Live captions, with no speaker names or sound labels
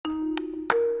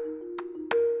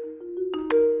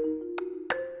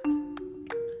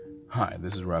Hi,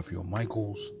 this is Raphael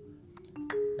Michaels,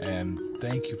 and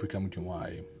thank you for coming to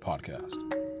my podcast.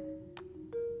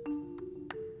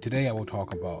 Today I will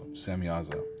talk about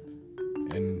Samyaza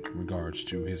in regards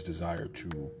to his desire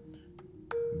to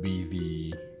be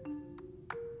the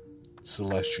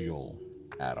celestial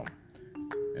Adam,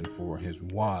 and for his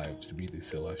wives to be the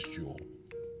celestial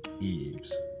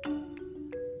Eves.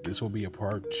 This will be a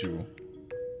part two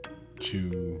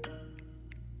to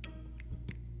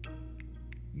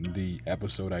the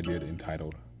episode I did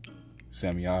entitled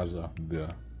Samyaza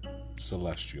the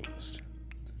Celestialist.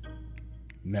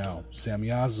 Now,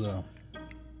 Samyaza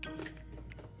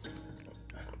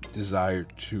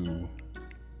desired to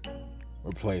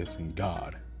replace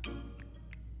God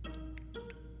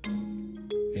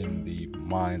in the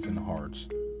minds and hearts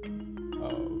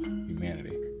of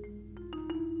humanity,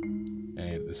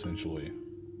 and essentially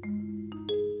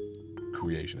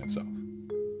creation itself.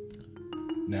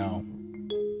 Now,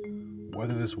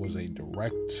 whether this was a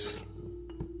direct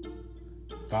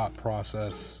thought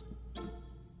process,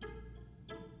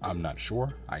 I'm not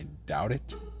sure. I doubt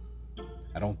it.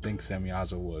 I don't think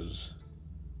Samyaza was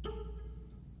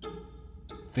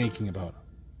thinking about,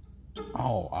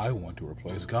 oh, I want to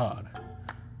replace God.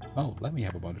 Oh, let me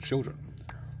have a bunch of children.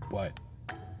 But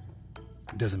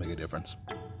it doesn't make a difference.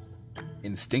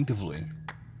 Instinctively,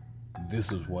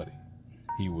 this is what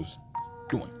he was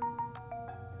doing.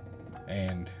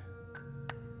 And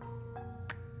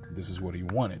this is what he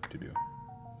wanted to do.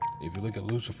 If you look at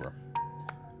Lucifer's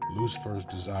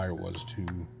desire was to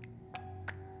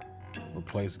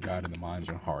replace God in the minds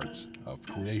and hearts of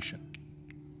creation.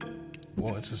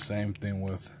 Well, it's the same thing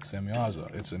with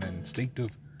Samyaza. It's an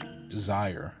instinctive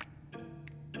desire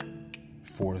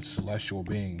for celestial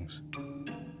beings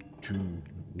to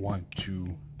want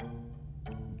to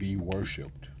be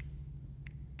worshipped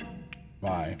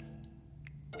by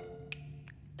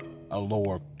a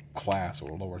lower class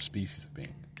or a lower species of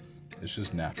being. It's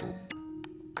just natural.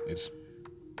 It's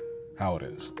how it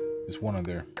is. It's one of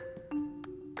their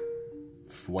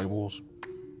foibles,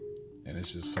 and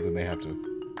it's just something they have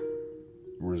to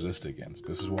resist against.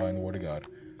 This is why in the Word of God,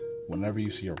 whenever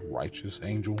you see a righteous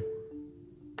angel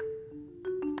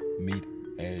meet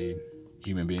a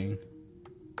human being,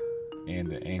 and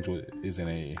the angel is in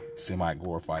a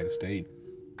semi-glorified state,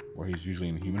 where he's usually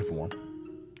in human form,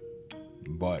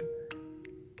 but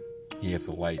he has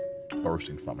the light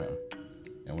bursting from him.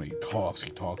 And when he talks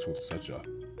with such a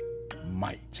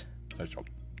might, such an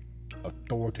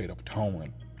authoritative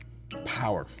tone and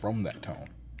power from that tone,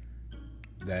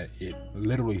 that it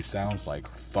literally sounds like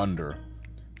thunder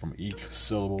from each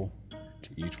syllable,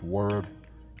 to each word,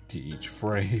 to each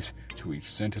phrase, to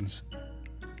each sentence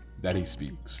that he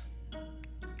speaks.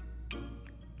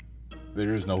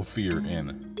 There is no fear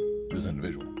in this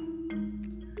individual.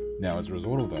 Now, as a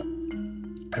result of that,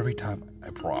 every time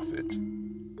a prophet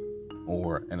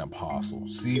or an apostle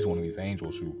sees one of these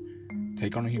angels who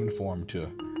take on a human form to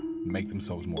make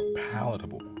themselves more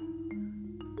palatable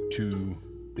to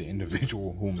the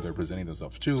individual whom they're presenting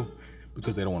themselves to,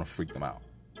 because they don't want to freak them out.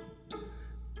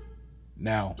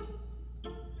 Now,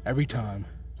 every time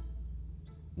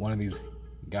one of these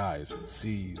guys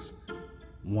sees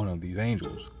one of these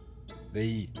angels,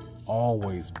 they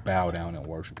always bow down and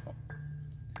worship them.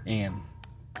 And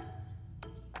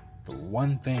the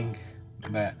one thing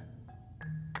that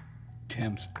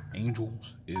tempts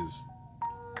angels is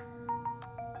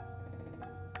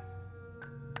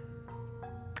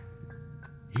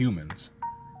humans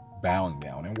bowing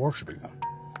down and worshiping them.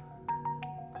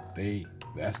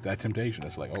 That's that temptation.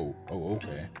 It's like, oh,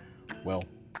 okay. Well,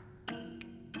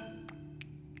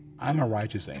 I'm a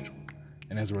righteous angel,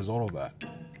 and as a result of that,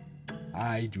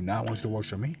 I do not want you to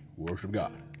worship me. Worship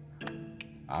God.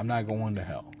 I'm not going to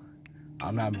hell.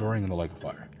 I'm not burning in the lake of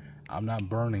fire. I'm not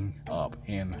burning up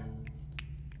in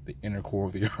the inner core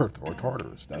of the earth or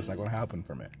Tartarus. That's not going to happen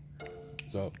for me.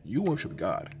 So you worship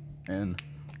God. And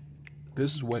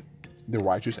this is what the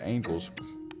righteous angels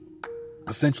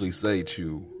essentially say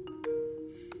to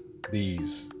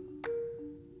these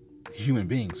human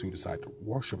beings who decide to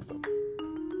worship them.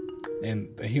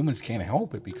 And the humans can't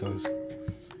help it because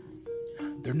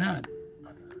they're not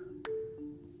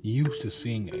used to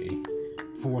seeing a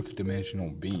fourth dimensional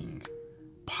being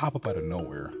pop up out of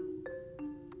nowhere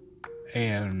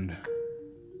and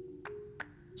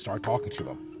start talking to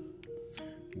them.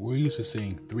 We're used to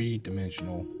seeing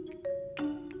three-dimensional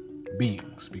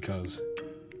beings because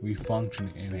we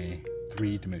function in a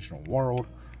three-dimensional world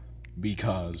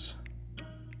because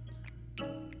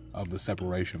of the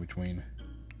separation between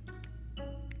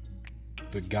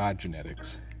the God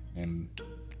genetics and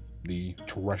the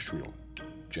terrestrial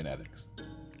genetics.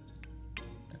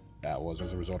 That was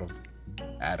as a result of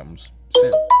Adam's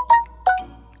sin.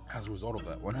 As a result of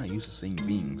that, we're not used to seeing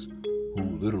beings who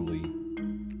literally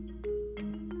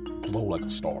glow like a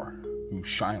star, who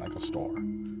shine like a star,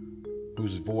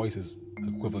 whose voice is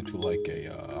equivalent to like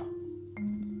a,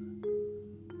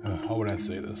 how would I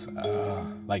say this?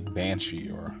 Like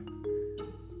Banshee or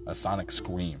a sonic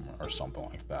scream or something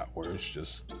like that, where it's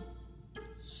just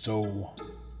so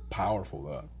powerful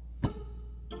that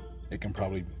it can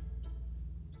probably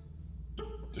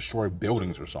destroy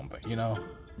buildings or something, you know?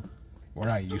 We're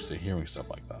not used to hearing stuff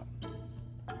like that.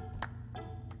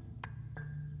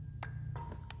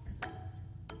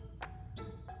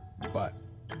 But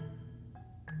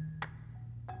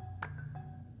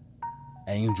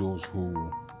angels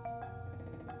who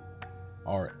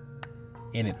are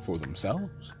in it for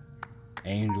themselves,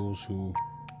 angels who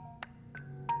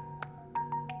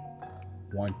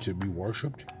want to be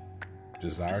worshipped,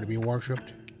 desire to be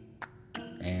worshipped,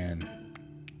 and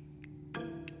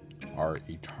are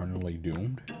eternally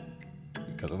doomed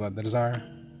because of that desire,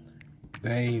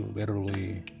 they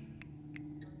literally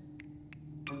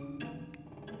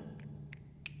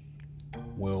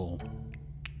will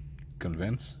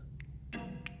convince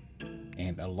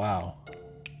and allow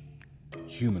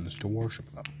humans to worship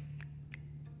them.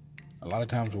 A lot of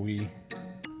times we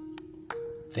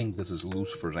think this is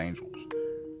Lucifer's angels.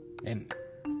 And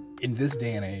in this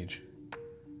day and age,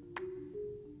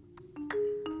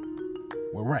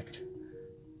 we're right.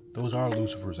 Those are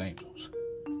Lucifer's angels.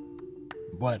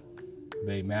 But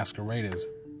they masquerade as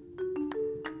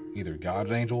either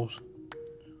God's angels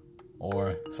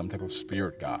or some type of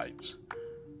spirit guides.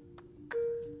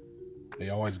 They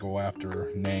always go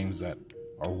after names that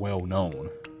are well known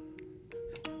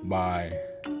by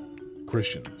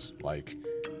Christians, like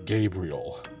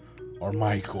Gabriel or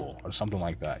Michael or something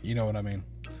like that. You know what I mean?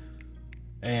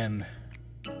 And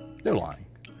they're lying.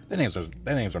 Their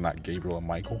names are not Gabriel and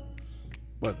Michael,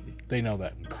 but they know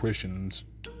that Christians,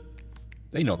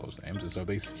 they know those names, and so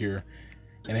they hear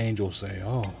an angel say,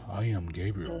 "Oh, I am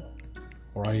Gabriel,"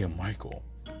 or "I am Michael,"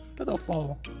 then they'll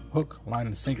fall hook, line,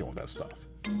 and sinker with that stuff.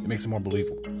 It makes it more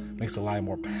believable, makes the lie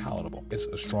more palatable. It's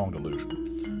a strong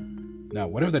delusion. Now,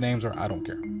 whatever the names are, I don't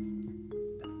care.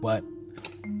 But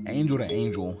angel to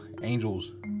angel,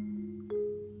 angels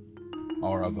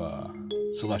are of a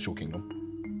celestial kingdom.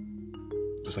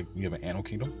 Just like you have an animal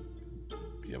kingdom,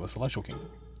 you have a celestial kingdom.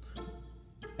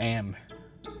 And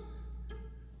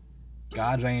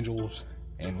God's angels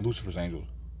and Lucifer's angels,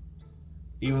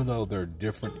 even though they're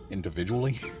different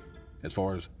individually, as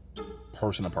far as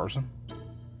person to person,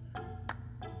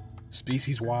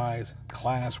 species-wise,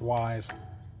 class-wise,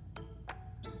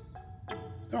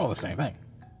 they're all the same thing.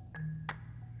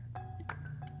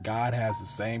 God has the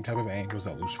same type of angels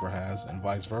that Lucifer has, and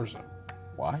vice versa.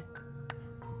 Why?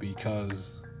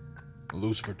 Because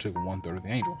Lucifer took 1/3 of the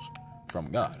angels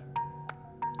from God.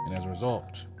 And as a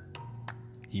result,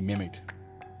 he mimicked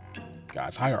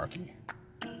God's hierarchy.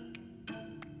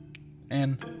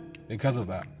 And because of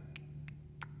that,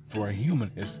 for a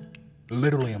human, it's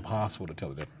literally impossible to tell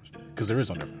the difference. Because there is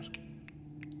no difference.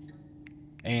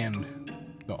 And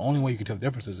the only way you can tell the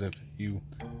difference is if you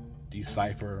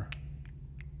decipher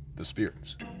the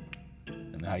spirits.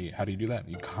 And how do you do that?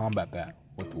 You combat that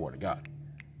with the Word of God.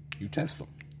 You test them.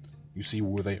 You see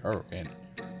where they err. And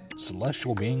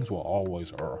celestial beings will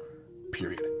always err.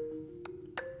 Period.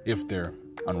 If they're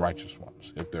unrighteous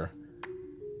ones. If they're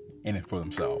in it for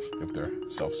themselves. If they're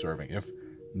self-serving. If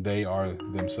they are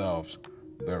themselves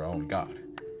their own God.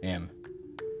 And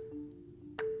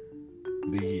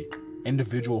the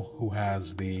individual who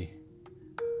has the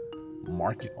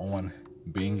market on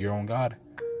being your own God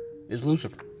is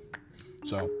Lucifer.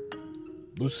 So,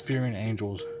 Luciferian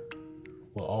angels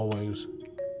will always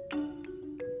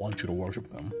want you to worship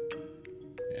them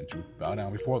and to bow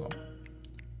down before them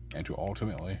and to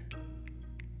ultimately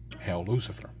hail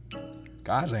Lucifer.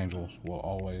 God's angels will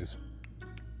always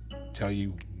tell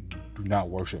you, do not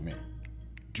worship me.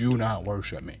 Do not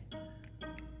worship me.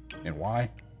 And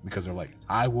why? Because they're like,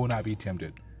 I will not be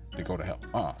tempted to go to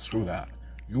hell. Screw that.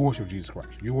 You worship Jesus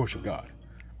Christ. You worship God.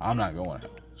 I'm not going to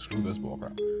hell. Screw this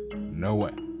bullcrap. No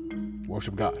way.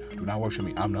 Worship God. Do not worship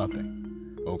me. I'm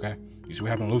nothing. Okay? You see what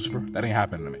happened to Lucifer? That ain't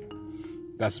happening to me.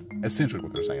 That's essentially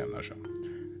what they're saying in that show.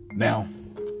 Now,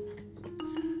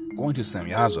 going to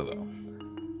Semyaza, though.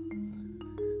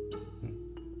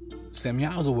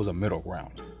 Semyaza was a middle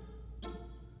ground.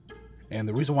 And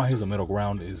the reason why he's a middle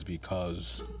ground is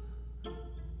because,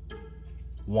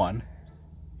 one,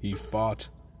 he fought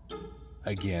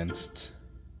against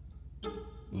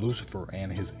Lucifer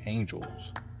and his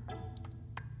angels.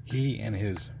 He and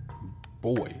his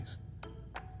boys,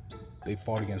 They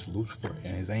fought against Lucifer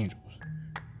and his angels.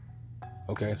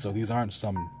 Okay, so these aren't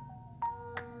some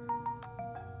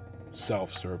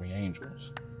self-serving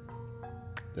angels.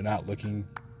 They're not looking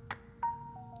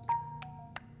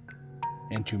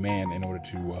into man in order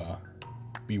to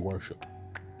be worshipped.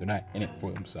 They're not in it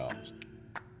for themselves.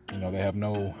 They have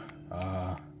no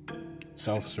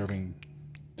self-serving,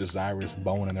 desirous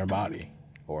bone in their body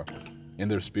or in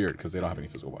their spirit, because they don't have any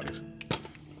physical bodies.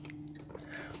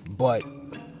 But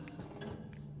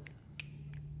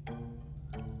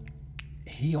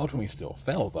he ultimately still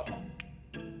fell, though.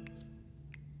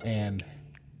 And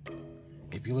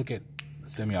if you look at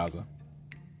Semyaza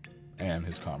and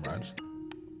his comrades,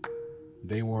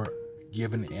 they were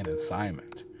given an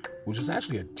assignment, which is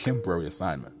actually a temporary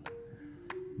assignment.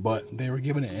 But they were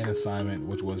given an assignment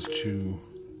which was to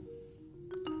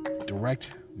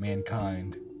direct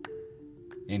mankind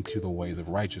into the ways of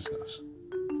righteousness,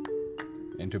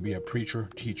 and to be a preacher,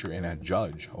 teacher, and a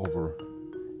judge over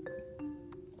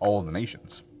all the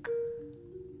nations.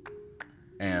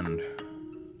 And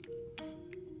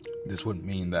this would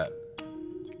mean that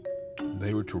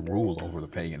they were to rule over the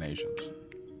pagan nations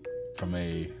from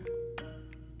a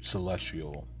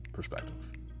celestial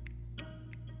perspective.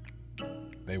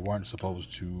 They weren't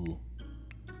supposed to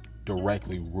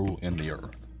directly rule in the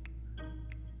earth,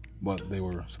 but they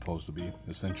were supposed to be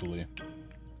essentially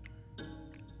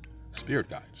spirit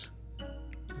guides.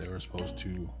 They were supposed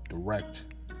to direct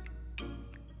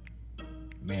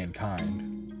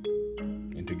mankind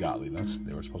into godliness.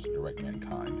 They were supposed to direct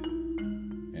mankind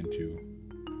into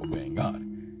obeying God.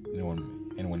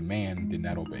 And when man did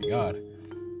not obey God,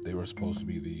 they were supposed to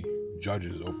be the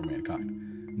judges over mankind.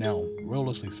 Now,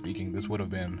 realistically speaking, this would have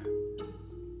been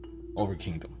over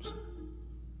kingdoms.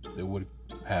 They would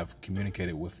have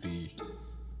communicated with the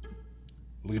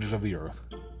leaders of the earth,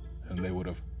 and they would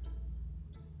have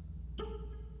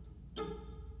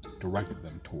directed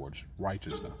them towards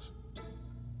righteousness,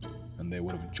 and they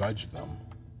would have judged them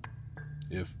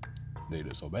if they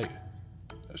disobeyed.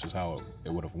 That's just how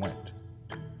it would have went.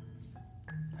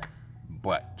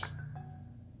 But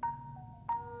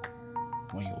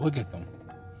when you look at them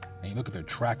and you look at their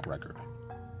track record,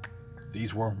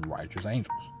 these were righteous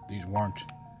angels. These weren't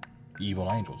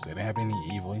evil angels. They didn't have any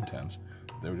evil intents.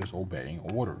 They were just obeying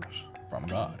orders from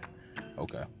God.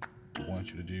 Okay, we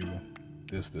want you to do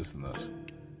this, this, and this.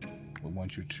 We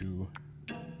want you to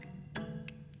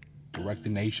direct the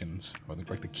nations, or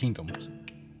direct the kingdoms,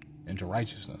 into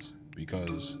righteousness,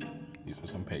 because these are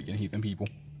some pagan, heathen people.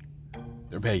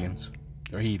 They're pagans.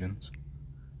 They're heathens.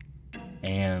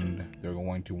 And they're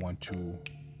going to want to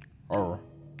err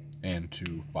and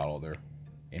to follow their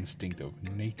instinctive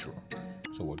nature.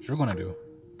 So what you're going to do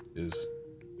is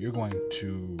you're going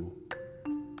to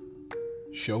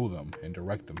show them and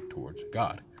direct them towards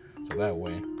God. So that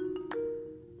way,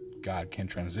 God can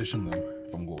transition them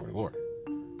from glory to glory.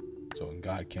 So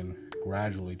God can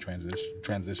gradually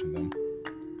transition them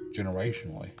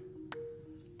generationally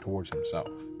towards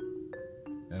himself.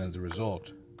 And as a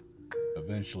result,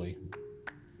 eventually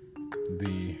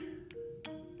the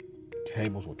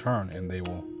tables will turn, and they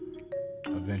will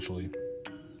eventually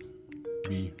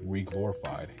be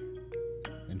re-glorified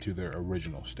into their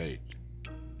original state.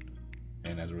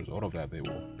 And as a result of that, they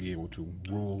will be able to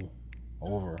rule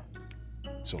over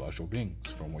celestial beings,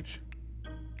 from which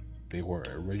they were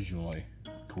originally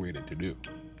created to do.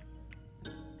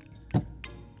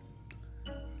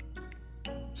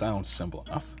 Sounds simple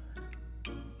enough.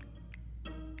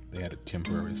 They had a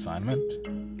temporary assignment,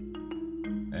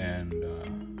 and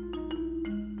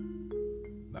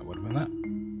that would have been that.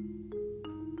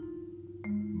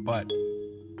 But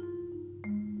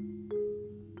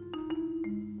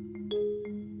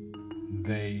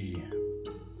they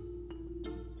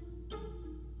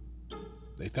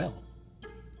fell.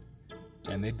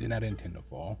 And they did not intend to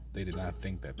fall. They did not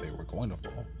think that they were going to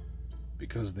fall,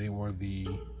 because they were the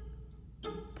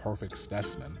perfect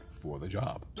specimen for the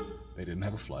job. They didn't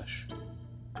have a flesh.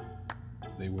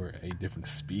 They were a different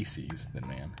species than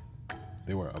man.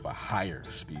 They were of a higher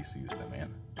species than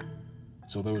man.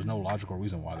 So there was no logical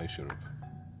reason why they should have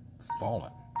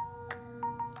fallen.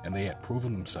 And they had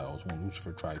proven themselves when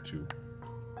Lucifer tried to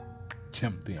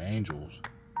tempt the angels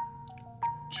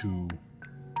to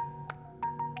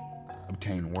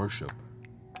obtain worship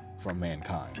from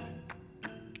mankind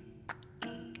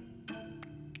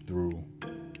through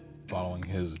following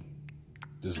his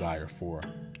desire for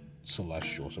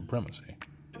celestial supremacy.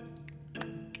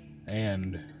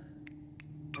 And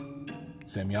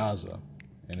Semyaza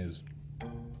and his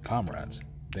comrades,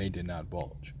 they did not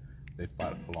budge. They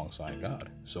fought alongside God.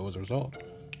 So as a result,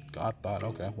 God thought,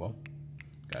 okay, well,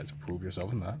 guys, prove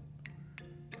yourself in that.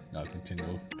 Now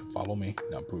continue to follow me.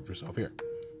 Now prove yourself here.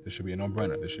 This should be a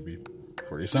no-brainer. This should be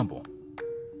pretty simple.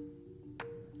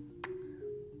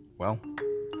 Well,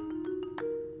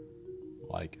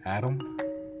 like Adam,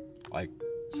 like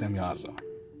Semyaza.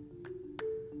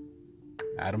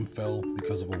 Adam fell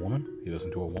because of a woman. He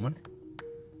listened to a woman.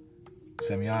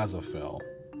 Semyaza fell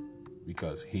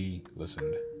because he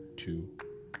listened to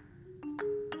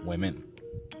women.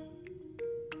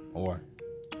 Or,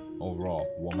 overall,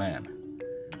 woman.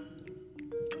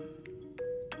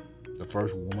 The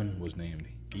first woman was named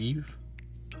Eve.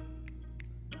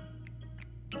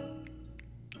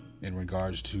 In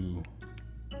regards to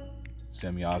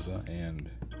Semyaza and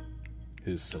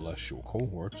his celestial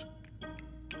cohorts,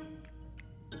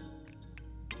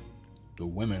 the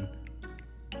women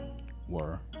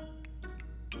were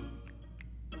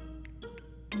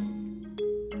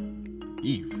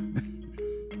Eve.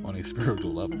 On a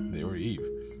spiritual level, they were Eve.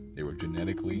 They were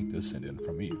genetically descended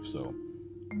from Eve. So,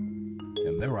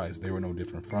 in their eyes, they were no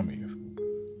different from Eve.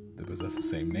 They possessed the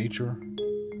same nature,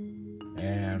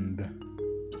 and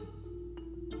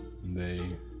they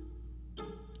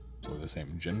were the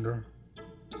same gender,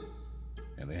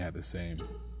 and they had the same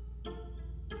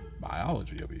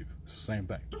biology of Eve. It's the same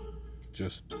thing.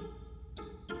 Just,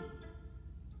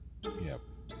 you have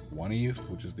one Eve,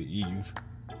 which is the Eve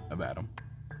of Adam,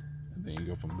 and then you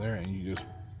go from there and you just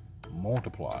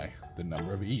multiply the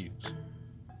number of Eves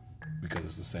because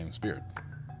it's the same spirit.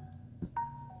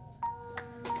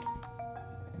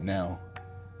 Now,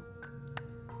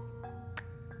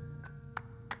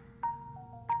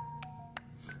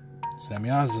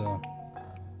 Semyaza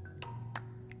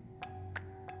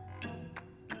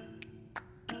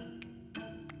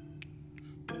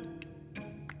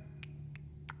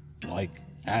like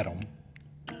Adam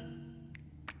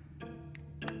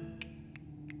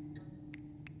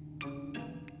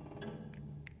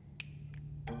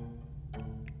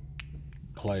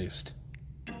placed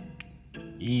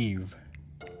Eve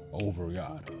over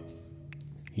God.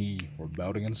 He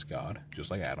rebelled against God, just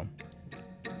like Adam,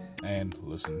 and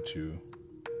listened to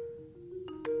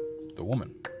the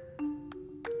woman,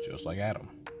 just like Adam.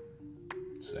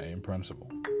 Same principle.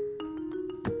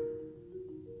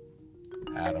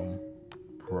 Adam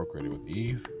procreated with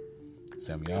Eve.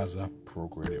 Semyaza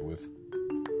procreated with,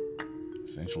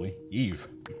 essentially, Eve,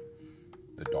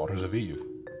 the daughters of Eve,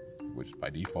 which by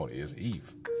default is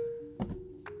Eve.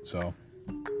 So,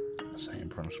 same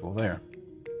principle there.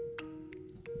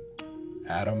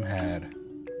 Adam had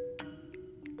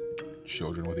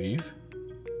children with Eve,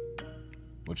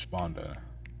 which spawned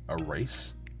a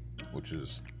race, which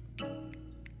is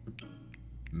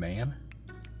man,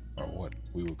 or what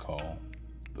we would call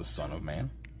the son of man.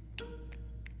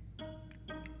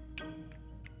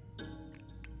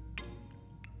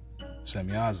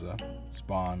 Semyaza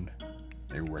spawned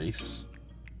a race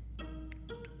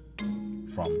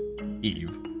from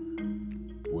Eve,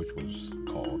 which was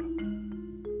called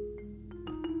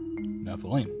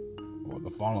Nephilim, or the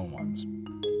fallen ones.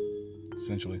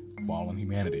 Essentially, fallen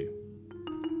humanity,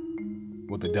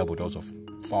 with the double dose of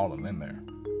fallen in there.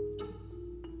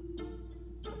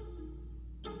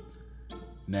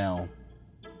 Now,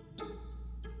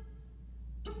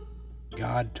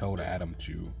 God told Adam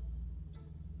to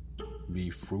be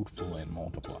fruitful and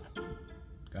multiply.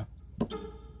 Okay?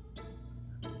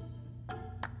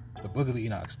 The Book of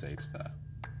Enoch states that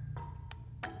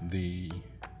the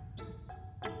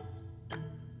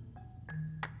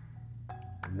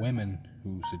women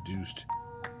who seduced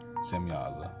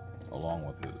Semyaza, along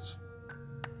with his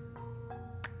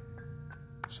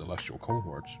celestial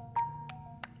cohorts,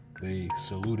 they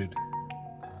saluted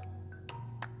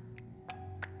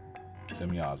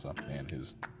Semyaza and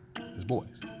his boys,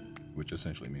 which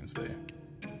essentially means they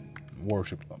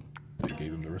worshipped them. They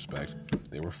gave them the respect.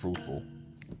 They were fruitful.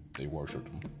 They worshipped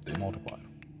them. They multiplied.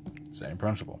 Same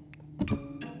principle.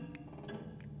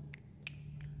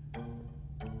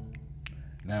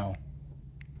 Now,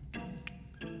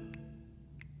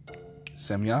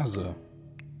 Semyaza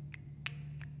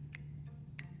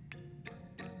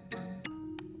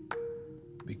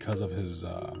because of his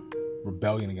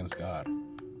rebellion against God,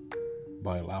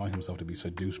 by allowing himself to be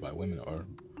seduced by women or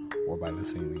by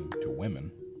listening to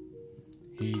women,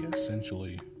 he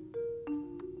essentially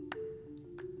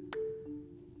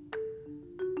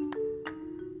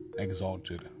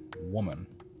exalted woman,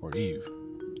 or Eve,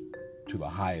 to the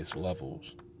highest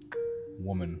levels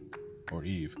woman or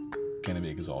Eve can be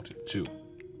exalted to.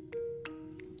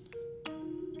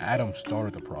 Adam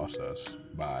started the process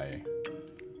by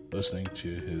listening to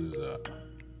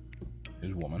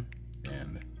his woman,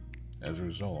 and as a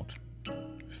result,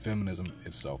 feminism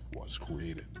itself was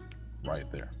created right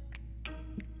there.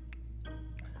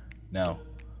 Now,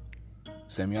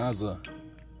 Semyaza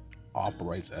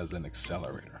operates as an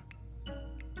accelerator.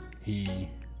 He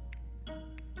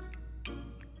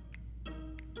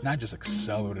not just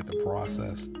accelerated the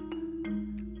process,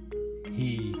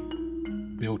 he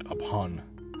built upon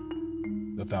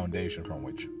the foundation from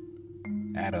which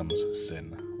Adam's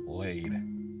sin laid.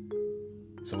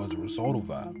 So as a result of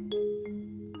that,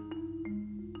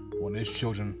 when his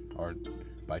children are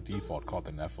by default called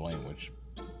the Nephilim, which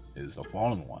is the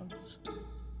fallen ones,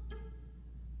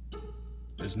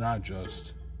 it's not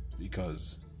just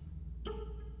because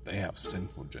they have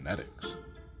sinful genetics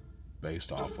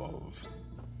based off of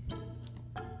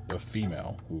the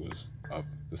female who is of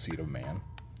the seed of man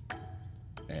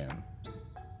and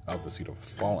of the seed of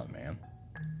fallen man,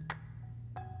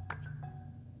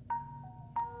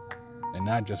 and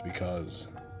not just because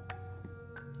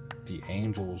the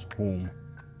angels whom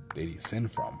they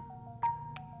descend from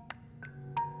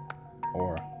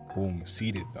or whom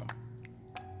seeded them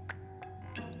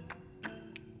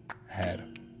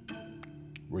had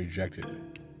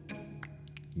rejected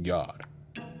God,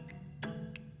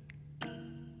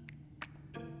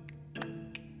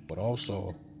 but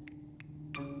also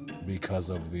because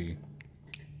of the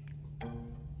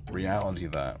reality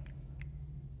that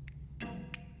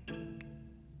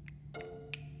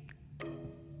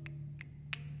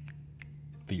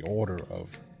the order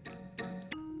of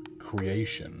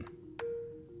creation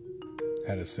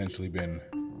had essentially been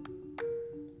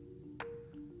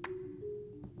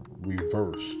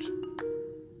reversed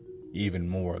even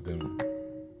more than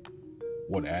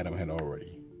what Adam had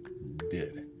already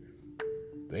did.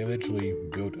 They literally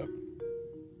built a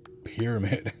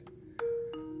pyramid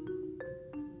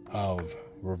of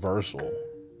reversal,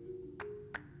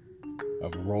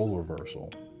 of role reversal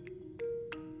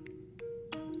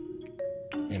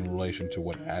in relation to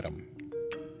what Adam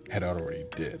had already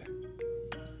did.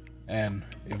 And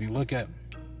if you look at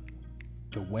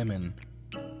the women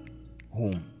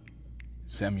whom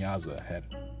Semyaza had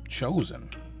chosen,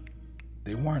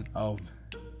 they weren't of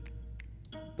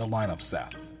the line of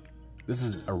Seth. This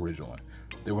is originally.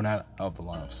 They were not of the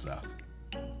line of Seth.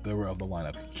 They were of the line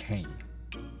of Cain.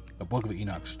 The book of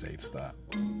Enoch states that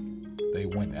they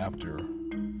went after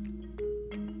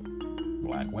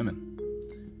black women.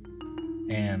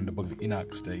 And the book of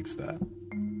Enoch states that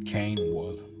Cain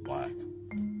was black.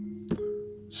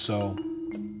 So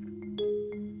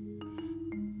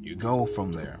you go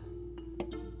from there.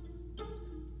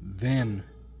 Then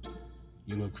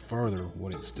you look further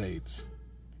what it states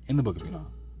in the book of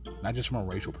Enoch. Not just from a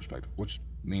racial perspective, which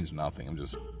means nothing. I'm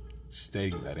just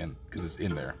stating that in because it's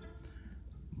in there.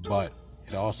 But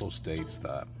it also states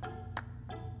that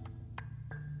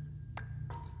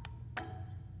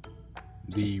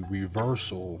the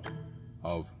reversal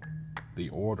of the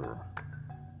order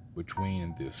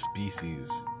between the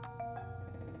species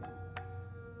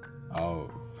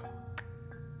of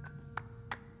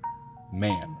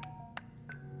man,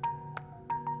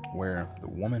 where the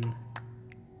woman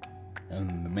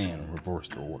and the man reverse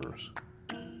their orders.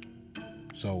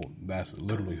 So that's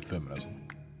literally feminism.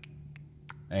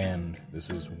 And this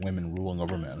is women ruling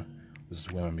over men. This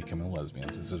is women becoming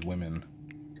lesbians. This is women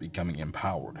becoming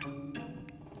empowered.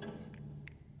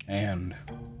 And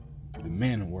the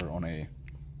men were on a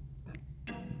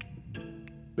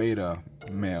beta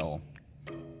male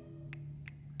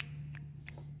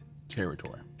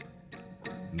territory.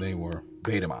 They were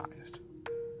betamized.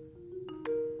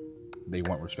 They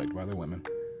weren't respected by their women.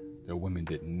 Their women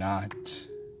did not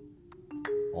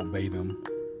obey them.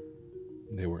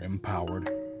 They were empowered.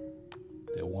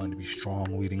 They wanted to be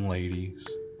strong, leading ladies.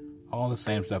 All the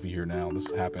same stuff you hear now. This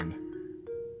happened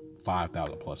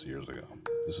 5,000 plus years ago.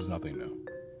 This is nothing new.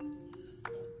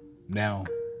 Now,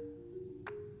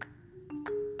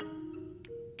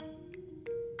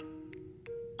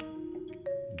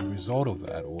 the result of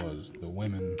that was the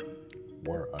women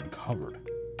were uncovered.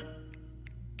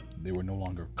 They were no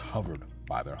longer covered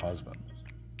by their husbands.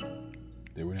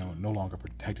 They were no longer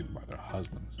protected by their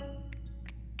husbands.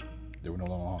 They were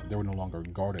no longer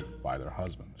guarded by their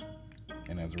husbands.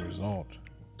 And as a result,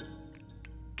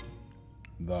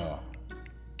 the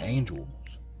angels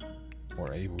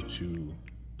were able to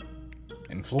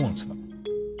influence them.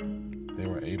 They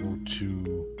were able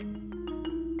to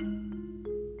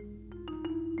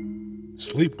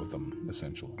sleep with them,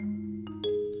 essentially.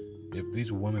 If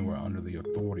these women were under the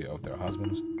authority of their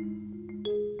husbands,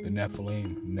 the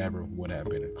Nephilim never would have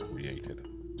been created.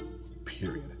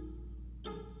 Period.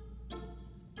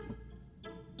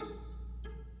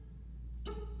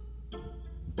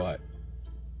 But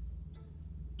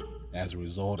as a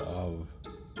result of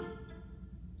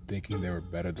thinking they were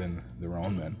better than their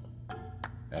own men,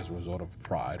 as a result of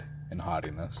pride and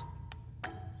haughtiness,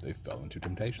 they fell into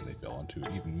temptation. They fell into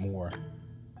even more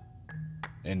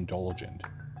indulgent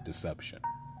deception.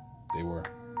 They were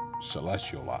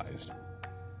celestialized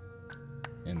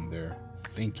in their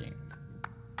thinking.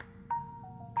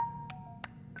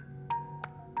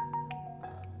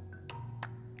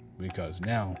 Because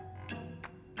now,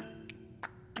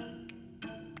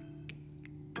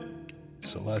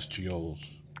 celestials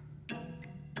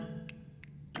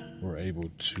were able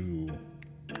to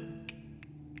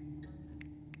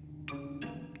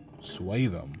sway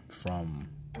them from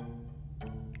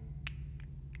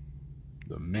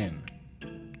the men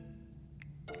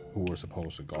who were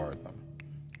supposed to guard them.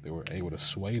 They were able to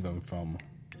sway them from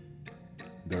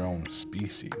their own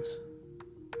species.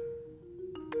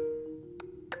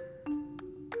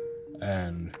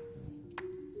 And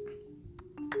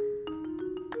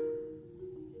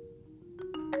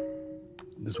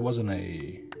this wasn't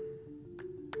a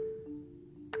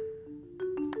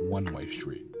one-way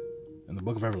street. In the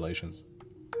book of Revelations,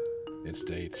 it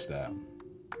states that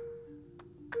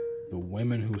the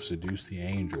women who seduce the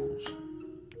angels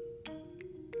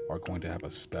are going to have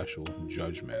a special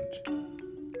judgment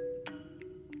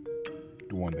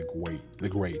during the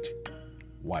great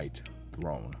white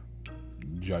throne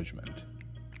judgment,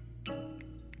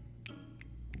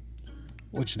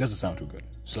 which doesn't sound too good.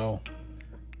 So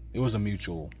it was a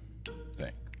mutual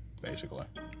thing, basically.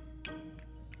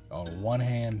 On one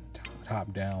hand,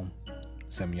 top down,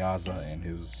 Semyaza and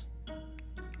his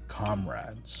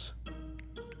comrades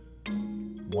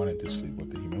wanted to sleep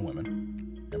with the human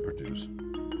women and produce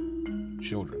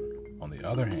children. On the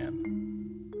other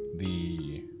hand,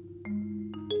 the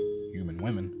human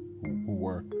women who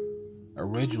were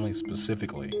originally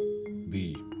specifically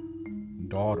the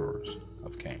daughters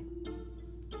of Cain.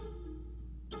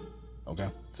 Okay,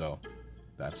 so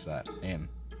that's that. And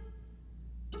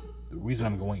the reason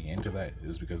I'm going into that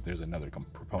is because there's another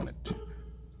proponent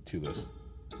to this,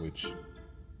 which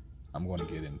I'm going to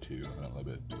get into in a little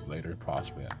bit later,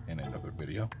 possibly in another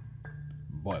video.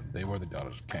 But they were the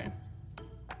daughters of Cain.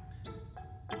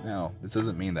 Now, this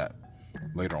doesn't mean that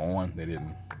later on they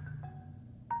didn't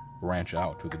branch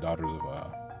out to the daughters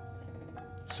of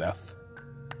Seth.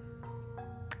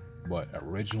 But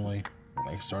originally, when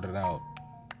they started out,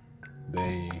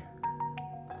 they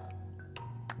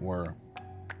were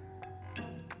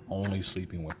only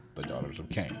sleeping with the daughters of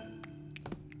Cain.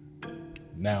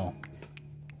 Now,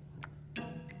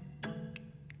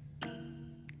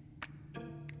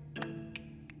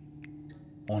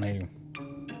 on a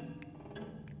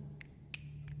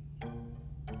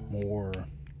more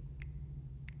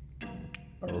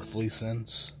earthly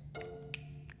sense,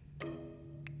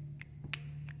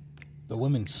 the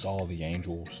women saw the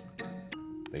angels.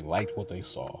 They liked what they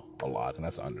saw a lot, and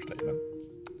that's an understatement.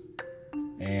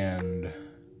 And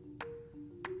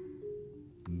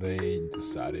they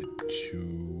decided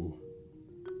to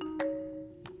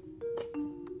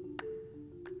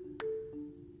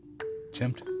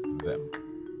tempt them.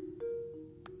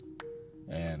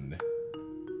 And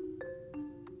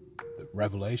the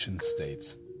Revelation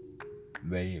states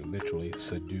they literally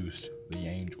seduced the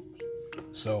angels.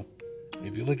 So,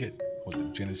 if you look at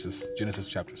Genesis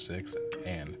chapter 6,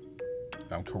 and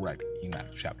if I'm correct, Enoch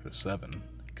chapter 7,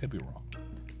 could be wrong.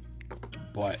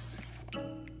 But,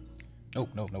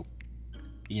 nope.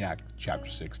 Enoch chapter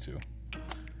 6 too.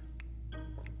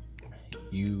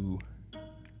 You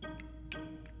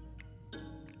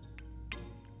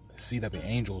see that the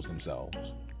angels themselves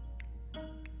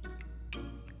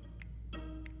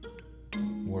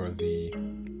were the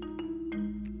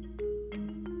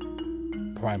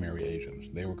primary agents.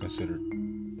 They were considered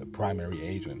the primary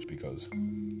agents because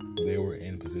they were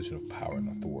in position of power and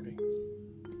authority.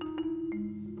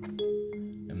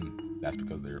 And that's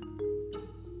because they're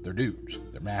dudes.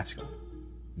 They're masculine.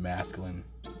 Masculine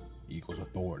equals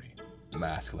authority.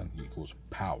 Masculine equals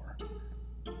power.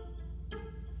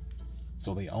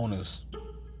 So the onus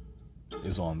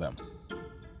is on them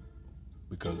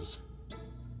because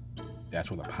that's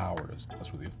where the power is.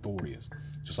 That's where the authority is.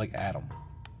 Just like Adam.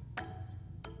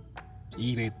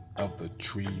 Eve ate of the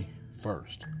tree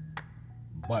first,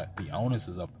 but the onus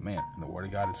is of the man. In the Word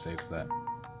of God, it states that,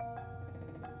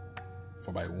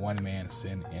 for by one man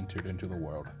sin entered into the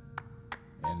world,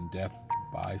 and death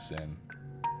by sin,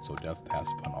 so death passed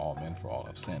upon all men, for all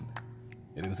have sinned.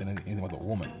 It didn't say anything about the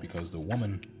woman, because the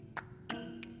woman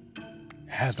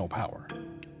has no power.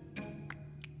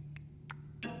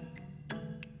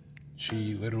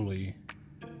 She literally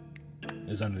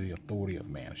is under the authority of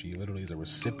man. She literally is a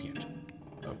recipient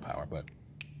of power, but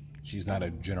she's not a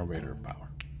generator of power.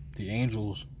 The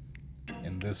angels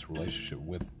in this relationship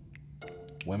with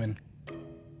Women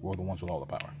were the ones with all the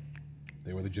power.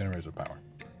 They were the generators of power.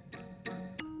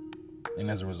 And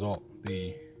as a result,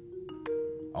 the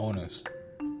onus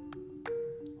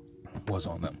was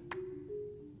on them.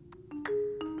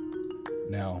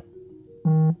 Now,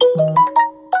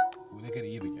 we look at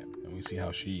Eve again, and we see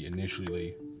how she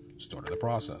initially started the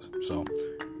process. So,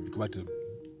 if you go back to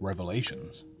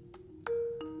Revelations,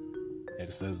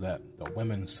 it says that the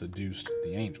women seduced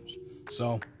the angels.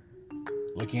 So,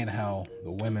 looking at how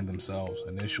the women themselves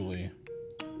initially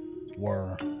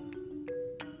were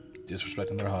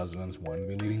disrespecting their husbands, wanting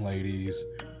to be leading ladies,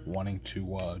 wanting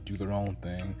to do their own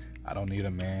thing. I don't need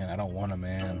a man. I don't want a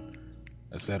man,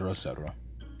 etc., etc.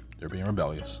 They're being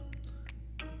rebellious.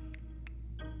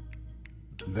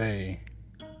 They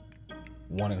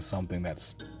wanted something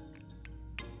that's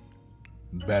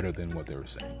better than what they were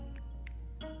saying.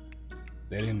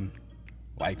 They didn't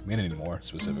like men anymore,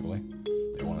 specifically.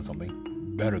 They wanted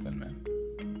something better than men.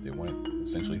 They wanted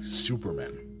essentially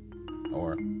supermen,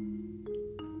 or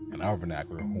in our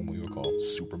vernacular, whom we would call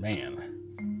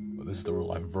Superman. But this is the real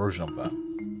life version of that.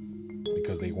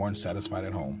 Because they weren't satisfied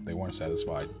at home. They weren't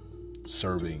satisfied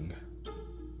serving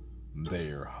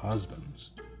their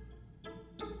husbands.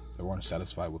 They weren't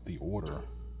satisfied with the order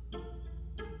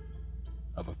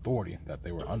of authority that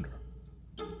they were under.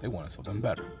 They wanted something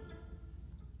better.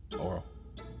 Or,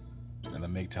 in the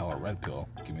MGTOW or Red Pill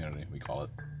community, we call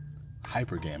it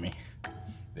hypergamy.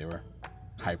 They were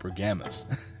hypergamous.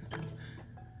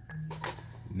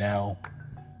 Now,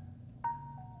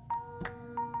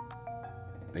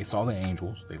 they saw the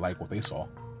angels. They liked what they saw.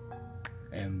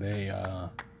 And they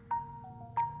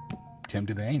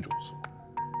tempted the angels.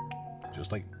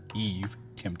 Just like Eve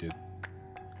tempted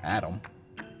Adam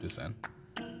to sin.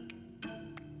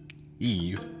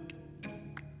 Eve,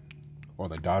 or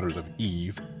the daughters of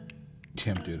Eve,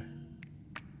 tempted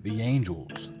the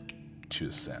angels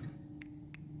to sin.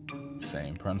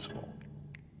 Same principle.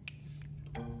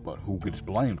 But who gets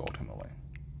blamed ultimately?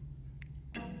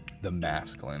 The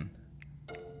masculine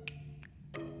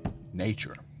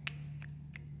nature.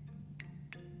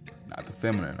 Not the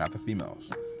feminine, not the females.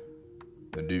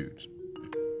 The dudes.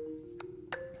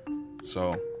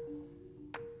 So,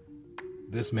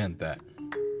 this meant that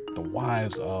the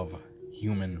wives of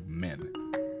human men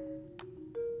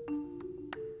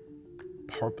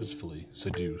purposefully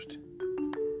seduced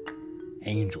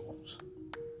angels.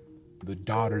 The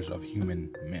daughters of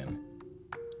human men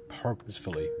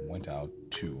purposefully went out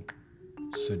to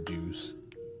seduce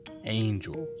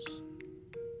angels.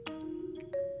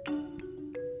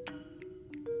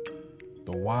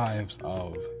 The wives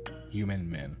of human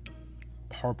men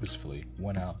purposefully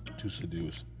went out to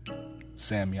seduce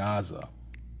Samyaza,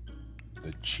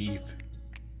 the chief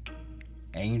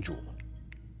angel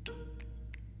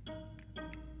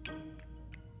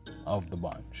of the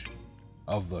bunch,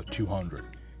 of the 200.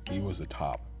 He was the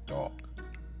top dog.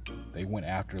 They went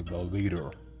after the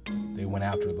leader. They went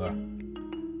after the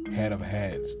head of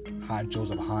heads,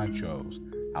 honchos of honchos,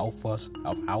 alphas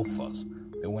of alphas.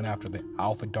 They went after the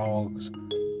alpha dogs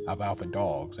of alpha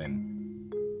dogs,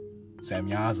 and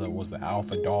Samyaza was the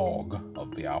alpha dog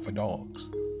of the alpha dogs.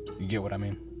 You get what I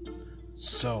mean?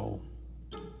 So,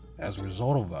 as a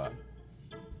result of that,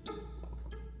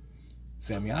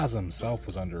 Samyaza himself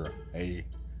was under a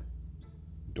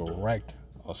direct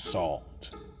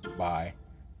assault by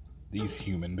these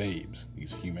human babes,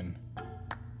 these human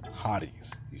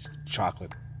hotties, these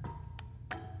chocolate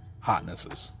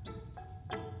hotnesses.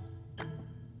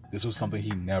 This was something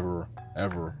he never,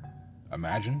 ever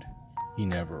imagined. He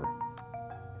never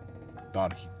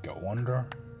thought he'd go under.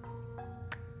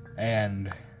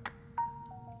 And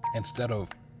instead of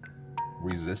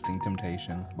resisting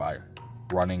temptation by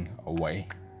running away,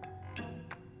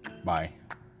 by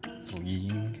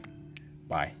fleeing,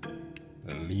 by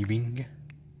leaving,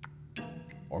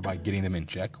 or by getting them in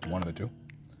check, one of the two,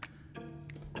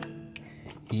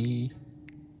 he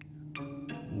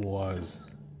was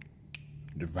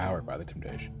devoured by the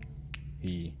temptation.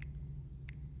 He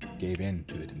gave in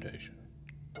to the temptation.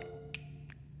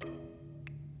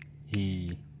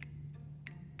 He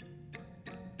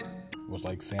was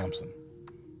like Samson.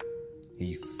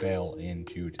 He fell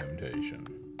into temptation.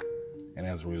 And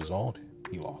as a result,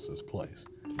 he lost his place.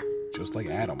 Just like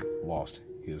Adam lost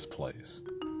his place.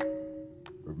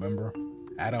 Remember,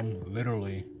 Adam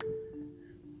literally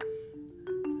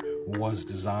was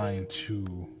designed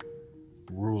to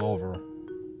rule over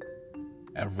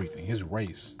everything. His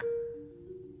race,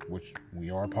 which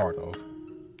we are a part of,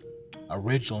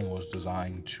 originally was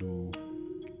designed to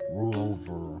rule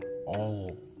over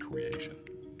all creation.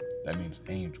 That means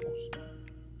angels.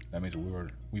 That means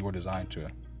we were designed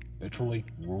to literally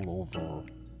rule over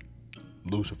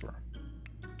Lucifer,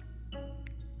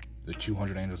 the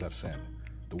 200 angels that sinned,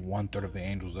 the 1/3 of the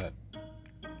angels that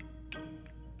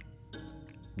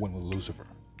went with Lucifer,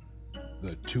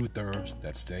 the 2/3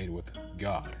 that stayed with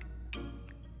God,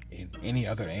 and any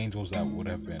other angels that would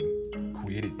have been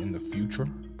created in the future.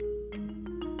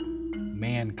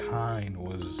 Mankind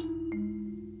was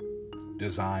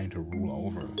designed to rule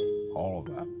over all of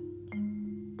that.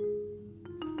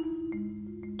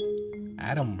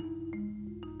 Adam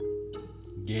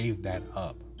gave that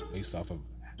up based off of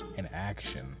an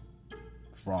action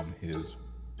from his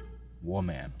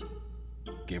woman.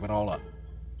 Gave it all up.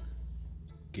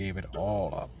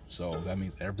 So that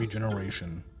means every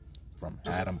generation from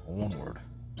Adam onward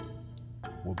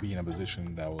will be in a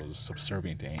position that was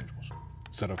subservient to angels,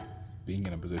 instead of being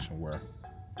in a position where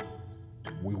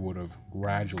we would have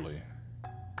gradually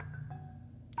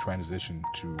transitioned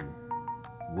to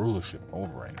rulership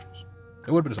over angels.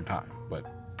 It would have been some time, but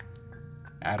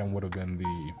Adam would have been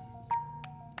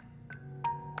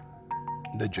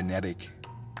the genetic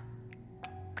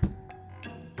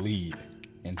lead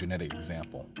and genetic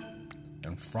example.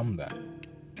 And from that,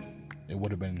 it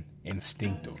would have been an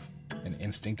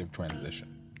instinctive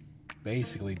transition.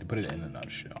 Basically, to put it in a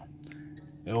nutshell,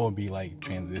 it would be like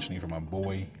transitioning from a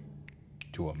boy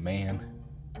to a man,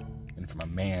 and from a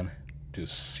man to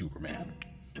Superman.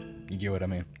 You get what I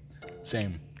mean?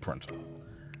 Same principle.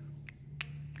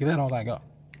 He let all that go.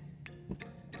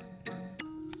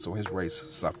 So his race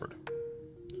suffered.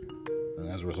 And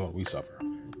as a result, we suffer.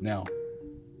 Now,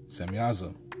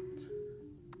 Semyaza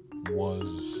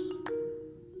was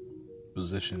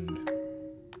positioned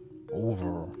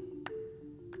over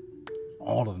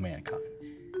all of mankind.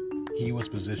 He was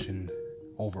positioned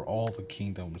over all the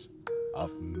kingdoms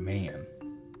of man.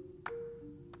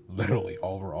 Literally,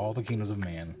 over all the kingdoms of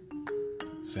man,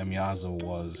 Semyaza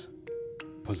was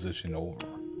positioned over.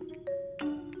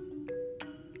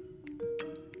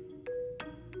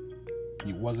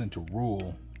 He wasn't to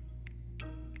rule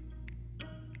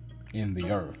in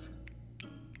the earth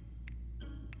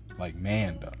like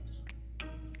man does.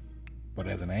 But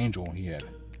as an angel, he had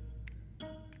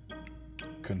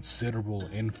considerable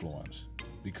influence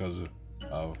because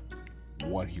of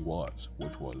what he was,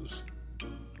 which was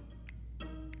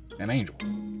an angel,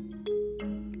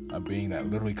 a being that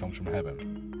literally comes from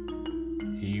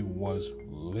heaven. He was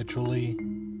literally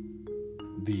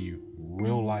the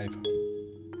real life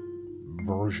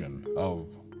version of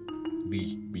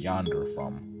the Beyonder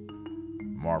from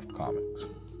Marvel Comics.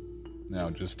 Now,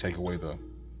 just take away the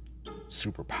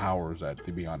superpowers that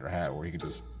the Beyonder had, where he could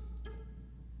just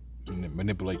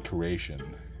manipulate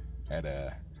creation at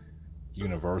a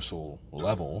universal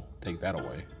level. Take that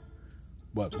away.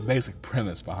 But the basic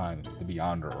premise behind the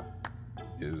Beyonder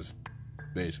is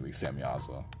basically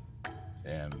Semyaza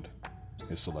and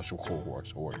his celestial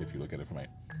cohorts, or if you look at it from a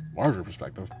larger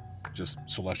perspective, just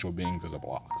celestial beings as a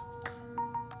block.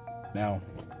 Now,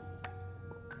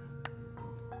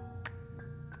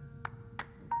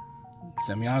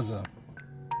 Semyaza,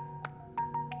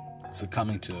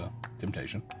 succumbing to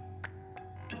temptation,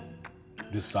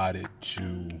 decided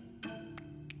to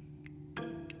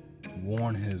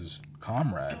warn his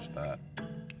comrades that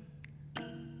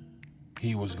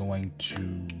he was going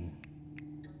to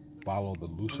follow the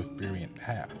Luciferian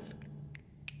path,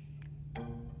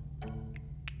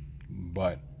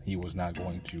 but he was not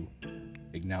going to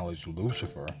acknowledge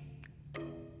Lucifer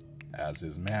as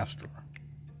his master.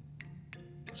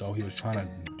 So he was trying to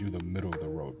do the middle of the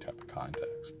road type of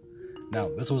context. Now,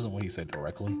 this wasn't what he said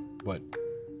directly, but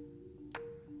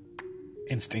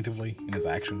instinctively in his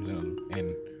actions and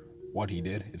in what he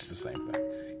did, it's the same thing,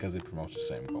 because it promotes the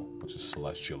same goal, which is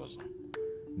celestialism.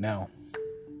 Now,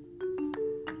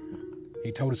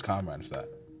 he told his comrades that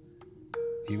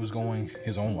he was going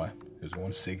his own way, his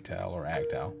own sigtal or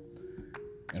agtal,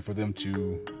 and for them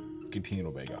to continue to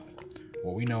obey God.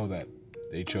 Well, we know that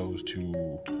they chose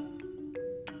to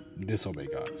disobey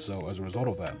God. So as a result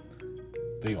of that,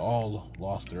 they all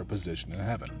lost their position in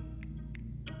heaven.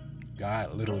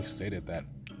 God literally stated that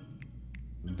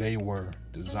they were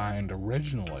designed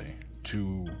originally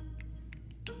to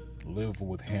live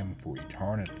with him for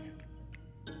eternity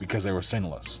because they were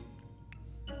sinless.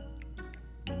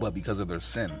 But because of their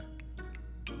sin,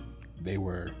 they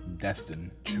were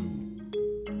destined to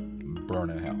burn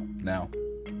in hell. Now,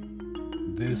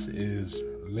 this is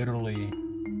literally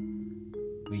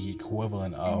the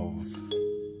equivalent of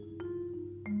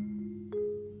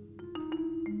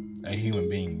a human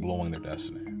being blowing their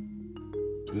destiny.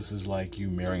 This is like you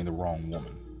marrying the wrong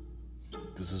woman.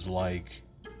 This is like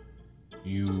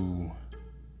you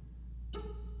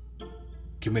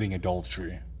committing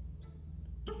adultery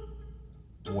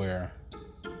where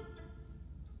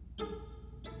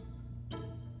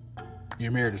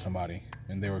you're married to somebody,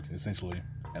 and they were essentially,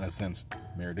 in a sense,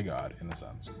 married to God, in a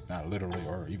sense. Not literally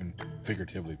or even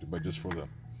figuratively, but just for the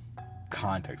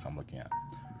context I'm looking at.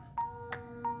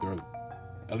 Their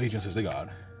allegiance is to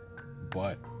God,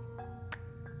 but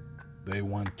they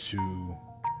want to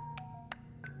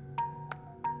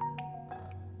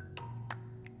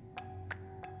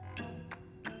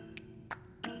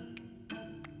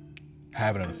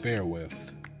have an affair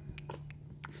with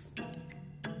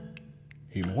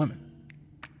human women.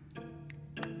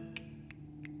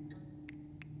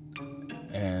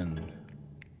 And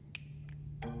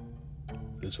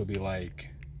this would be like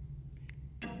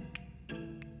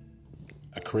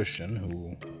a Christian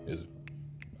who is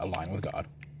aligned with God,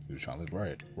 who's trying to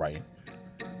live right,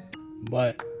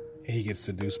 but he gets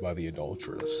seduced by the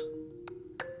adulteress,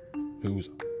 who's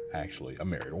actually a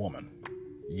married woman.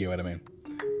 You get what I mean?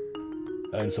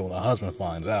 And so when the husband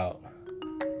finds out,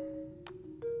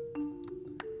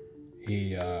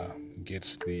 he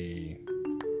gets the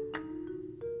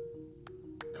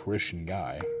Christian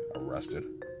guy arrested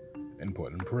and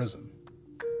put in prison.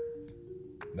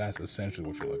 That's essentially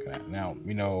what you're looking at. Now,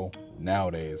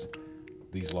 nowadays,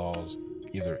 these laws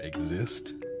either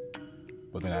exist,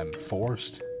 but they're not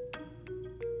enforced,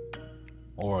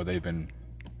 or they've been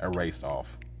erased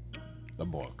off the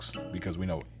books. Because we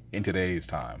know in today's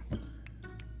time,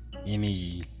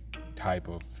 any type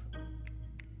of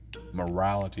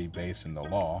morality based in the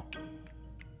law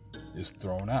is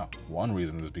thrown out. One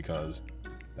reason is because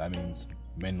that means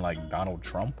men like Donald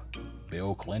Trump,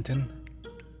 Bill Clinton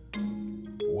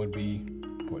would be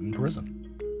put in prison.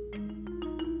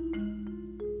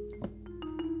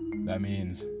 That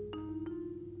means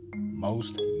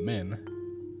most men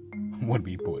would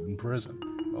be put in prison.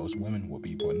 Most women would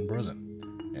be put in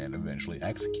prison and eventually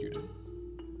executed.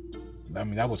 I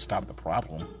mean, that would stop the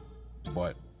problem,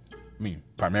 but,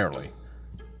 primarily,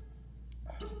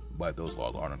 but those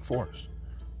laws aren't enforced.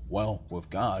 Well, with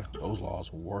God, those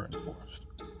laws were enforced.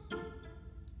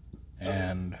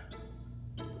 And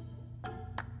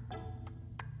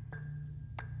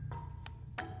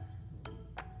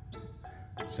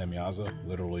Semyaza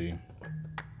literally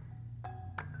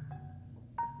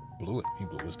blew it. He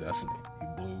blew his destiny. He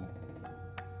blew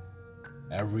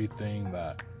everything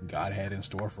that God had in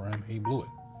store for him. He blew it.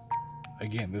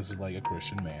 Again, this is like a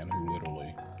Christian man who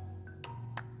literally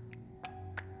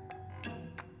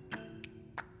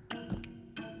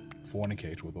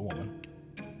fornicates with a woman.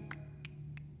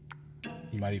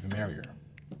 He might even marry her.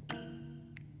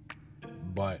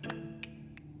 But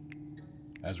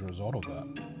as a result of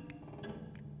that,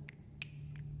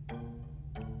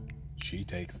 she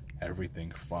takes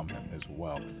everything from him, his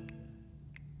wealth,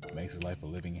 makes his life a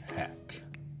living heck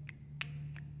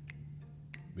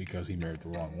because he married the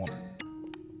wrong woman.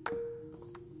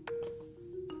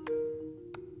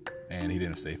 And he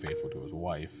didn't stay faithful to his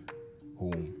wife,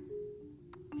 whom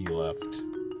he left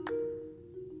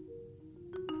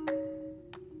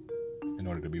in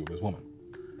order to be with his woman.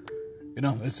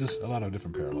 It's just a lot of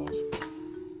different parallels.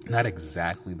 Not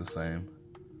exactly the same,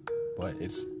 but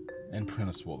it's in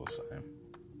principle the same.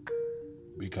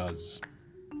 Because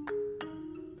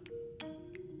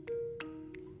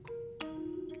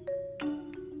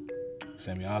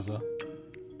Semyaza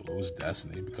blew his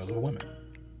destiny because of women.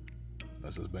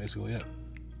 That's just basically it.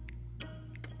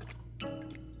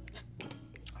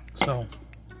 So,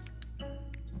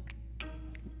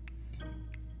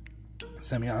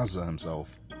 Semyaza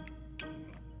himself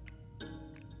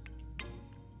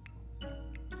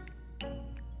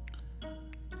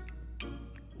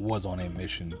was on a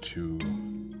mission to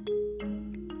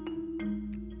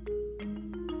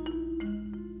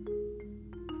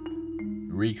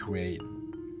recreate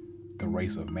the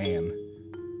race of man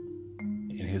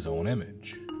in his own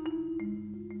image.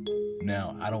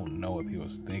 Now, I don't know if he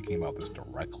was thinking about this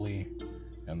directly,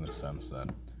 in the sense that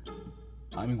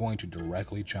I'm going to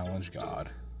directly challenge God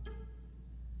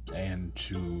and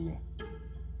to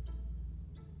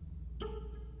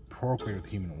procreate with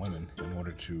human women in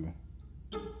order to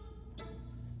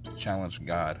challenge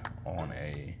God on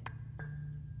a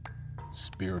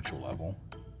spiritual level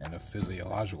and a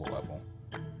physiological level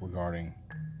regarding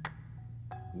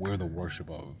where the worship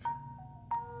of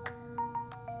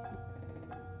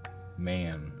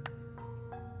man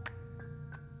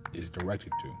is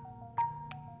directed to.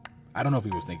 I don't know if he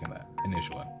was thinking that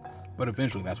initially, but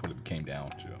eventually that's what it came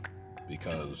down to,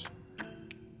 because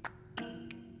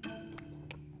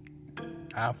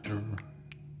after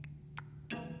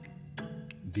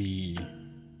the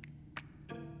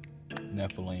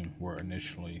Nephilim were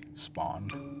initially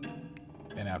spawned,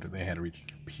 and after they had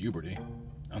reached puberty,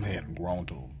 and they had grown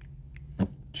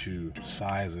to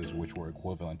sizes which were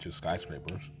equivalent to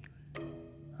skyscrapers.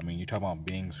 I mean, you talk about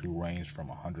beings who ranged from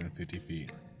 150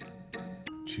 feet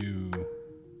to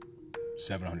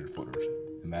 700 footers,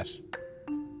 and that's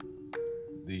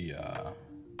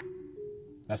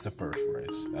the first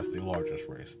race. That's the largest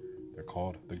race. They're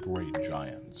called the Great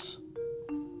Giants.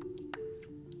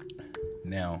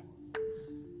 Now,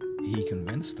 he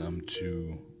convinced them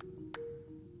to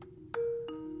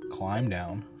climb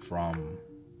down from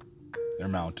their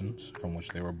mountains from which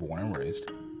they were born and raised,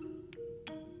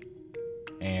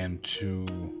 and to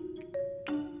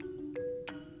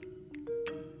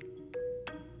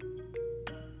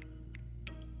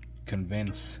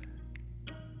convince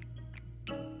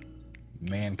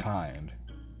mankind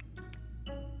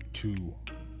to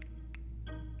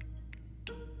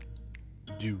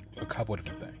do a couple of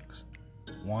different things.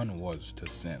 One was to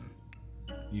sin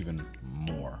even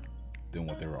more than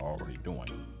what they were already doing.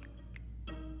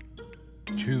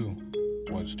 Two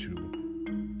was to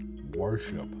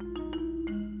worship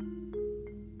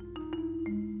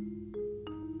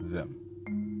them.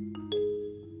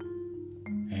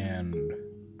 And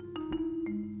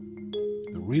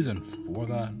the reason for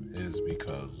that is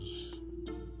because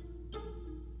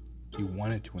he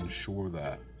wanted to ensure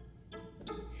that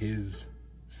his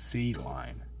seed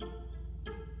line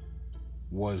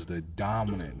was the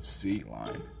dominant seed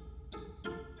line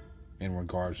in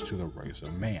regards to the race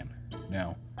of man.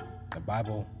 Now, the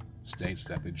Bible states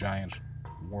that the giants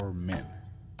were men.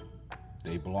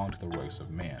 They belonged to the race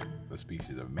of man, the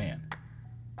species of man.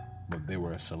 But they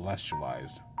were a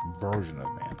celestialized version of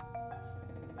man.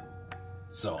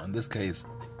 So, in this case,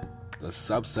 the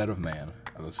subset of man,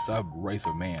 or the sub-race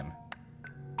of man,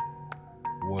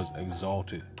 was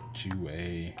exalted to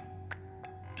a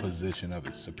position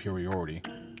of superiority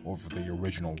over the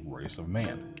original race of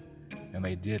man. And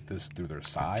they did this through their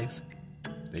size.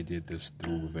 They did this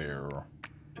through their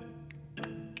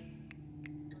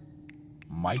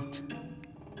might.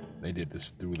 They did this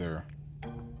through their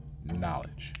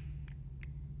knowledge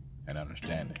and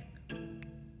understanding.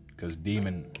 Because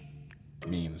demon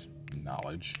means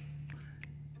knowledge.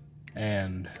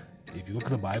 And if you look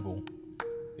at the Bible,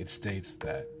 it states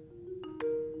that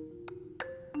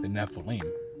the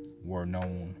Nephilim were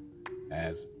known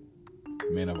as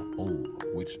men of old,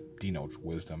 which denotes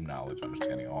wisdom, knowledge,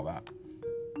 understanding, all that,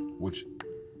 which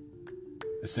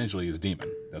essentially is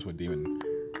demon. That's what demon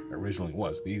originally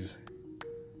was. These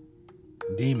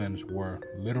demons were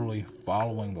literally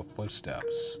following the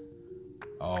footsteps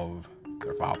of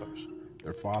their fathers.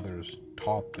 Their fathers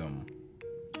taught them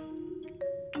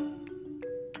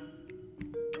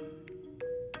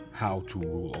how to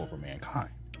rule over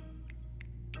mankind.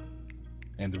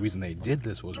 And the reason they did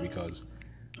this was because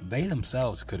they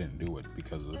themselves couldn't do it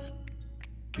because of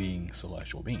being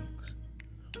celestial beings.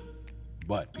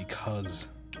 But because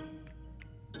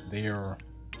their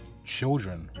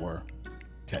children were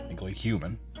technically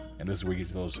human, and this is where you get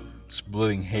to those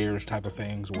splitting hairs type of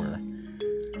things where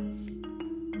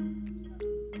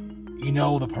you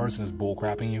know the person is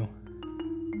bullcrapping you,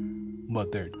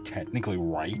 but they're technically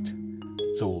right.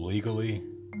 So legally,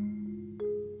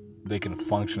 they can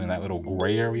function in that little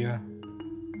gray area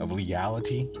of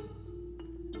legality.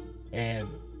 And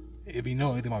if you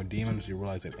know anything about demons, you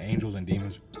realize that angels and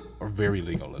demons are very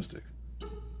legalistic.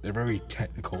 They're very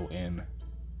technical in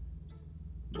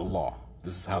the law.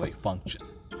 This is how they function.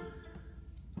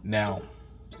 Now,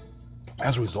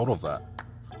 as a result of that,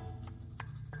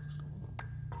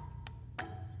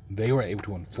 they were able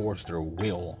to enforce their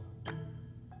will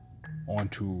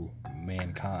onto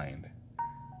mankind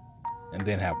and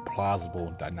then have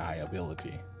plausible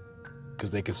deniability. Because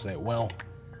they could say, well,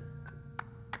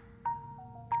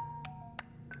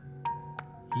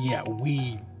 yeah,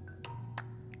 we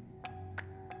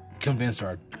convinced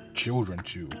our children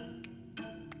to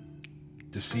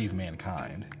deceive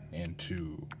mankind and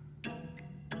to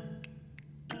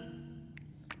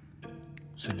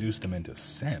seduce them into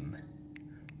sin,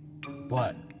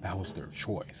 but that was their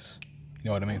choice. You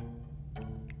know what I mean?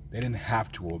 They didn't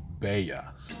have to obey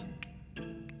us.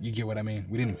 You get what I mean?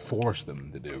 We didn't force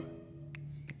them to do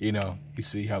it. You know, you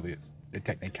see how the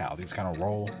technicalities kind of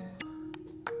roll.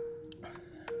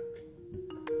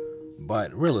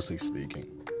 But realistically speaking,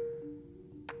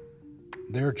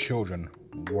 their children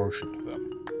worshiped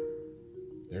them.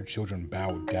 Their children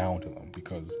bowed down to them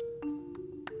because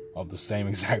of the same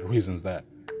exact reasons that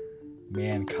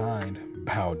mankind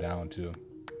bowed down to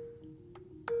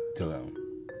them.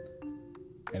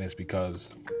 And it's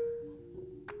because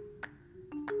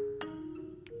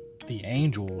the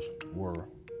angels were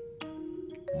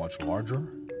much larger,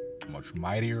 much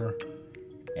mightier,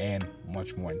 and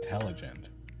much more intelligent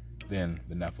than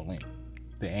the Nephilim,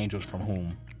 the angels from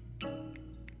whom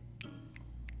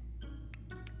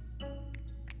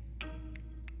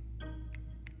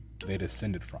they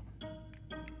descended from.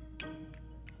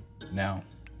 Now,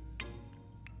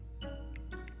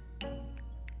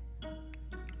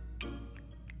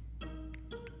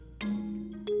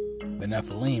 the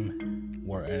Nephilim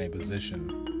were in a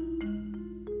position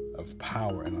of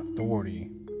power and authority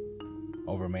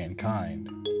over mankind,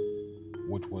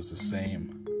 which was the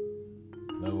same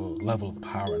level of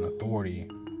power and authority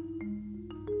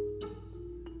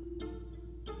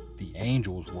the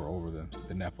angels were over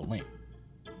the Nephilim.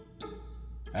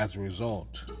 As a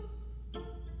result,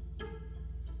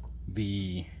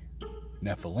 the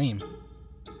Nephilim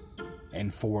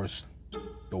enforced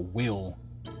the will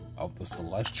of the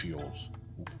celestials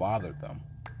who fathered them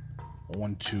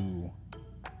onto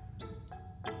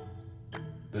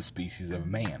the species of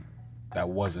man that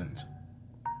wasn't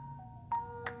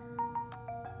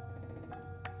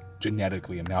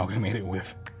genetically amalgamated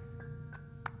with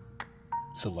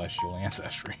celestial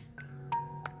ancestry.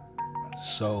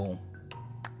 So,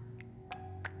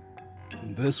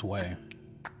 this way,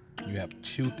 you have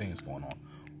two things going on.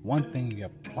 One thing, you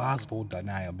have plausible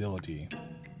deniability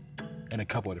in a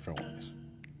couple of different ways.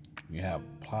 You have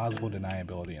plausible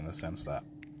deniability in the sense that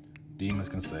demons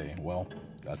can say, well,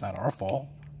 that's not our fault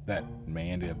that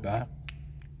man did that.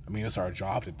 I mean, it's our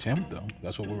job to tempt them.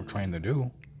 That's what we were trained to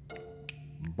do.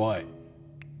 But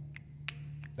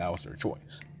that was their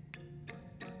choice.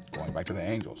 Going back to the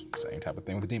angels, same type of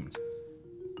thing with the demons.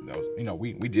 That was,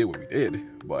 we did what we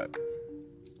did, but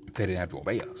they didn't have to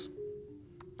obey us.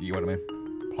 You know what I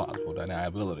mean? Plausible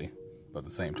deniability, but at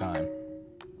the same time,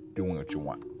 doing what you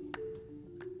want.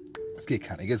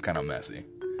 It gets kind of messy.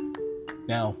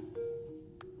 Now,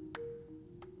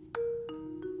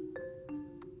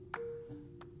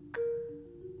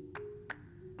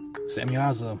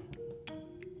 Semyaza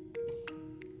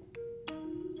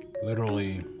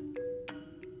literally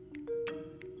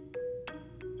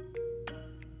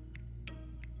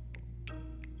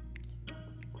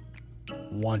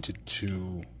wanted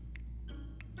to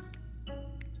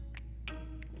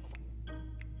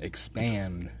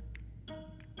expand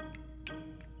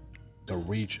the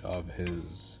reach of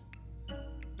his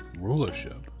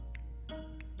rulership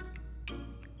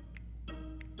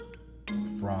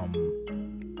from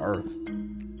Earth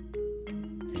and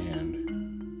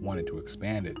wanted to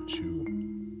expand it to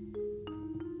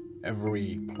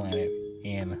every planet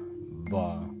in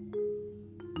the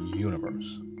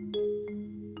universe.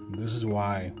 This is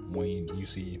why when you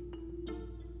see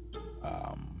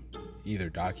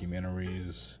either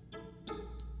documentaries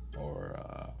or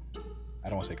I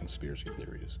don't want to say conspiracy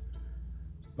theories,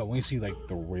 but when you see like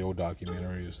the real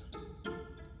documentaries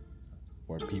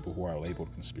where people who are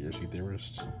labeled conspiracy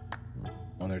theorists,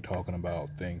 when they're talking about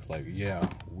things like, yeah,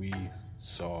 we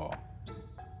saw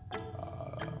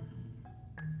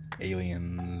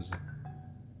aliens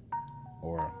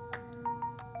or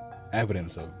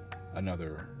evidence of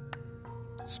another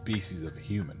species of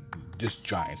human, just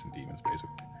giants and demons basically.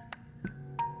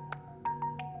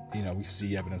 We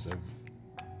see evidence of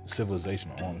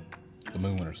civilization on the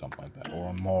moon or something like that, or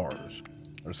on Mars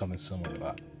or something similar to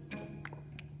that.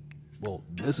 Well,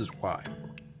 this is why.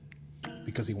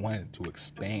 Because he wanted to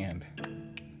expand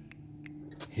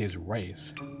his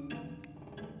race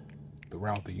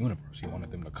throughout the universe. He wanted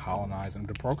them to colonize and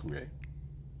to procreate.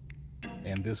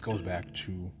 And this goes back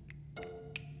to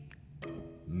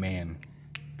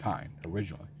mankind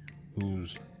originally,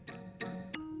 whose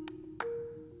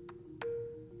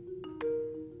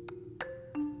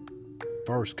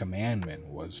first commandment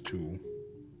was to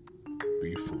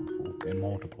be fruitful and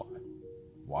multiply.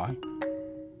 Why?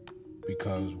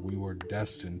 Because we were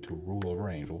destined to rule over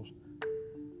angels,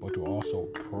 but to also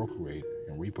procreate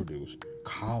and reproduce,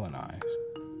 colonize,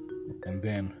 and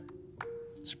then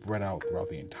spread out throughout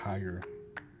the entire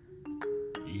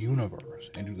universe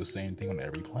and do the same thing on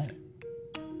every planet.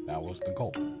 That was the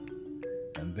goal.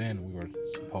 And then we were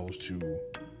supposed to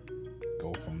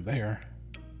go from there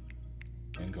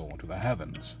and go into the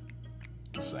heavens.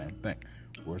 The same thing.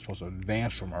 We're supposed to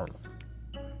advance from Earth.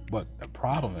 But the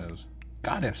problem is,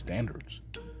 God has standards.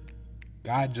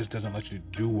 God just doesn't let you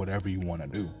do whatever you want to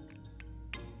do.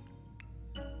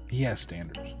 He has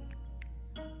standards.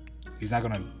 He's not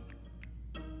going to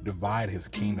divide his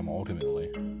kingdom ultimately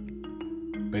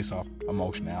based off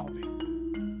emotionality.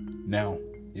 Now,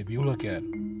 if you look at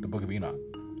the book of Enoch,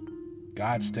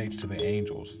 God states to the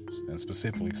angels, and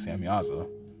specifically Semyaza,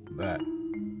 that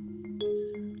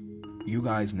you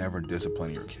guys never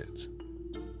discipline your kids.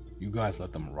 You guys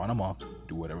let them run amok,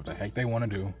 do whatever the heck they want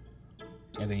to do,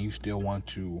 and then you still want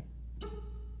to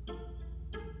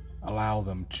allow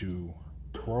them to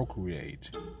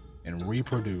procreate and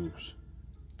reproduce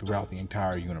throughout the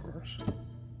entire universe.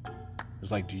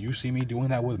 It's like, do you see me doing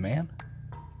that with man?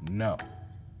 No.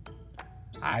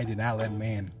 I did not let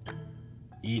man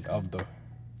eat of the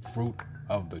fruit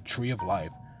of the tree of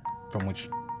life from which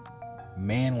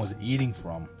man was eating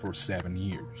from for 7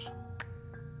 years.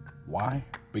 Why?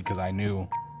 Because I knew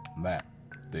that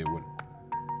they would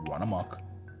run amok.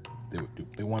 They would do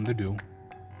what they wanted to do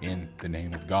in the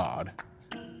name of God.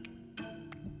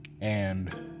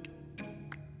 And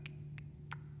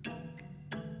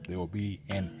they will be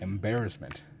an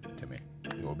embarrassment to me.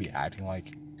 They will be acting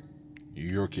like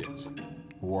your kids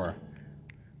who are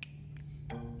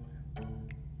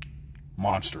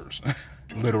monsters,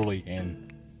 literally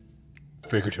and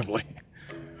figuratively.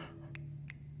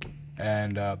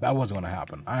 And that wasn't going to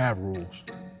happen. I have rules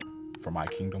for my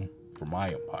kingdom, for my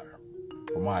empire,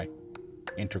 for my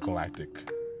intergalactic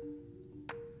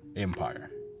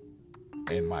empire,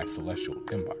 and my celestial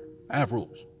empire. I have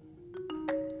rules.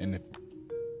 And if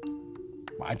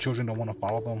my children don't want to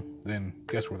follow them, then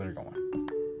guess where they're going?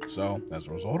 So, as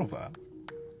a result of that,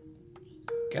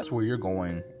 guess where you're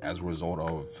going as a result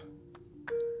of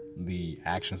the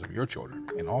actions of your children.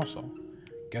 And also,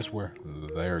 guess where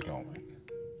they're going.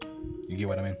 You get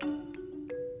what I mean?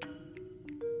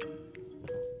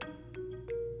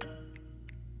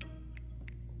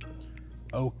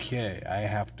 Okay, I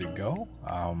have to go.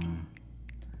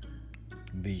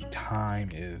 The time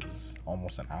is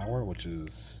almost an hour, which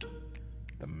is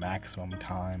the maximum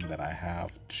time that I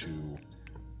have to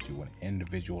do an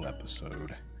individual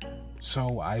episode.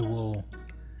 So I will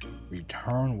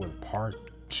return with part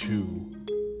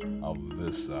 2 of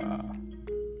this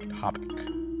topic.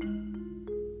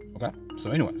 Okay?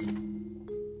 So anyways,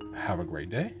 have a great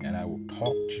day, and I will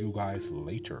talk to you guys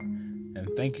later. And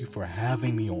thank you for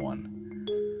having me on.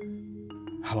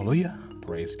 Hallelujah.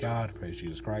 Praise God. Praise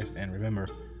Jesus Christ. And remember,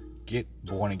 get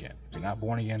born again. If you're not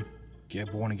born again,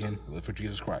 get born again. Live for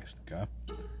Jesus Christ. Okay?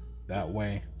 That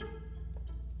way,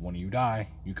 when you die,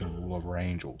 you can rule over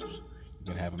angels. You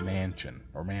can have a mansion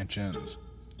or mansions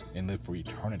and live for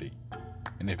eternity.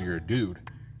 And if you're a dude,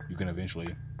 you can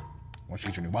eventually, once you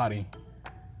get your new body,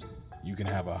 you can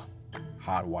have a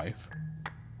hot wife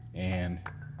and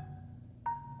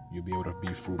you'll be able to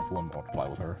be fruitful and multiply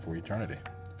with her for eternity.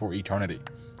 For eternity.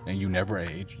 And you never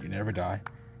age, you never die,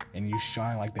 and you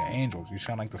shine like the angels, you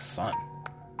shine like the sun.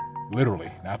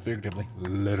 Literally, not figuratively,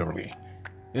 literally.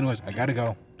 Anyways, I gotta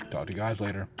go. Talk to you guys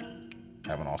later.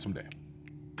 Have an awesome day.